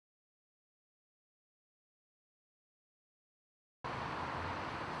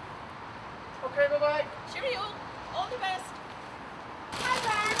Okay, bye-bye. Cheerio. All the best. Hi,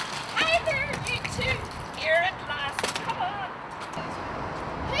 Gran. Hi there, you two. Here at last. Come on.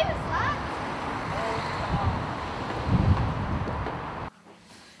 Who was that?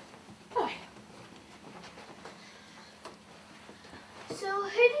 Oh, So,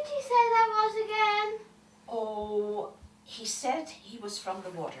 who did you say that was again? oh, he said he was from the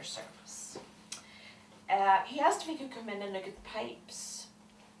water service. He asked if he could come in and look at the pipes.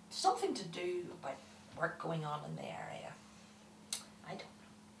 Something to do about work going on in the area. I don't know.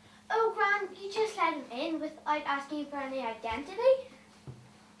 Oh, Gran, you just let him in without asking for any identity?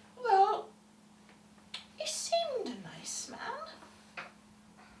 Well, he seemed a nice man.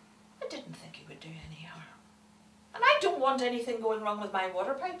 I didn't think he would do any harm. And I don't want anything going wrong with my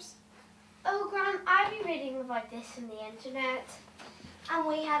water pipes. Oh, Gran, I've been reading about this on the internet. And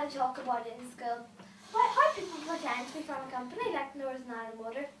we had a talk about it in school. About how people pretend to be from a company like Northern Ireland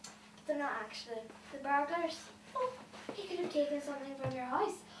Water, but they're not actually. The burglars. Oh, he could have taken something from your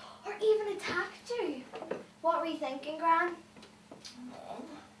house. Or even attacked you. What were you thinking, Gran? No.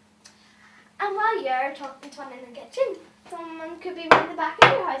 And while you're talking to one in the kitchen, someone could be in the back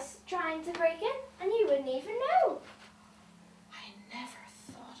of your house trying to break in, and you wouldn't even know. I never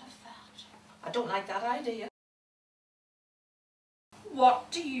thought of that. I don't like that idea.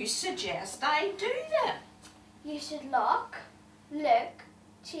 What do you suggest I do then? You should lock, look,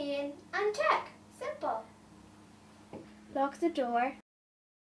 chain, and check. Simple. Lock the door.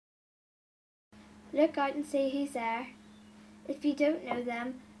 Look out and see who's there. If you don't know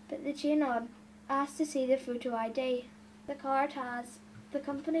them, put the chain on. Ask to see the photo ID. The card has the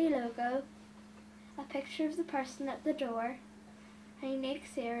company logo, a picture of the person at the door, a unique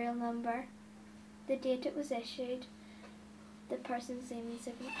serial number, the date it was issued, the person's name and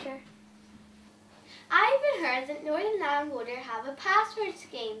signature. I've even heard that Northern Ireland Water have a password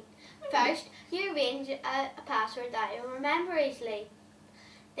scheme. First, you arrange a password that you'll remember easily.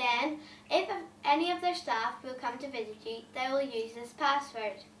 Then, if any of their staff will come to visit you, they will use this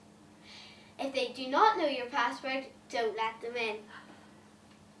password. If they do not know your password, don't let them in.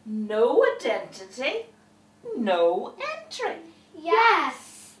 No identity, no entry.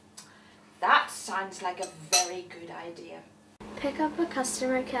 Yes! That sounds like a very good idea. Pick up a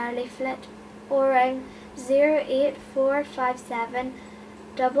customer care leaflet or ring 08457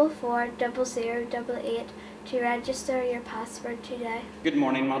 440088 to register your password today. Good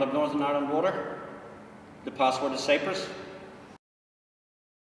morning, Madam Northern Ireland Water. The password is Cyprus.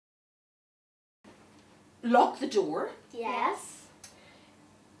 Lock the door. Yes.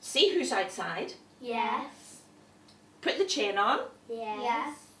 See who's outside. Yes. Put the chain on.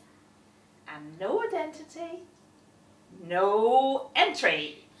 Yes. And no identity, no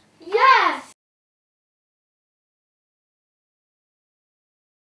entry. Yes!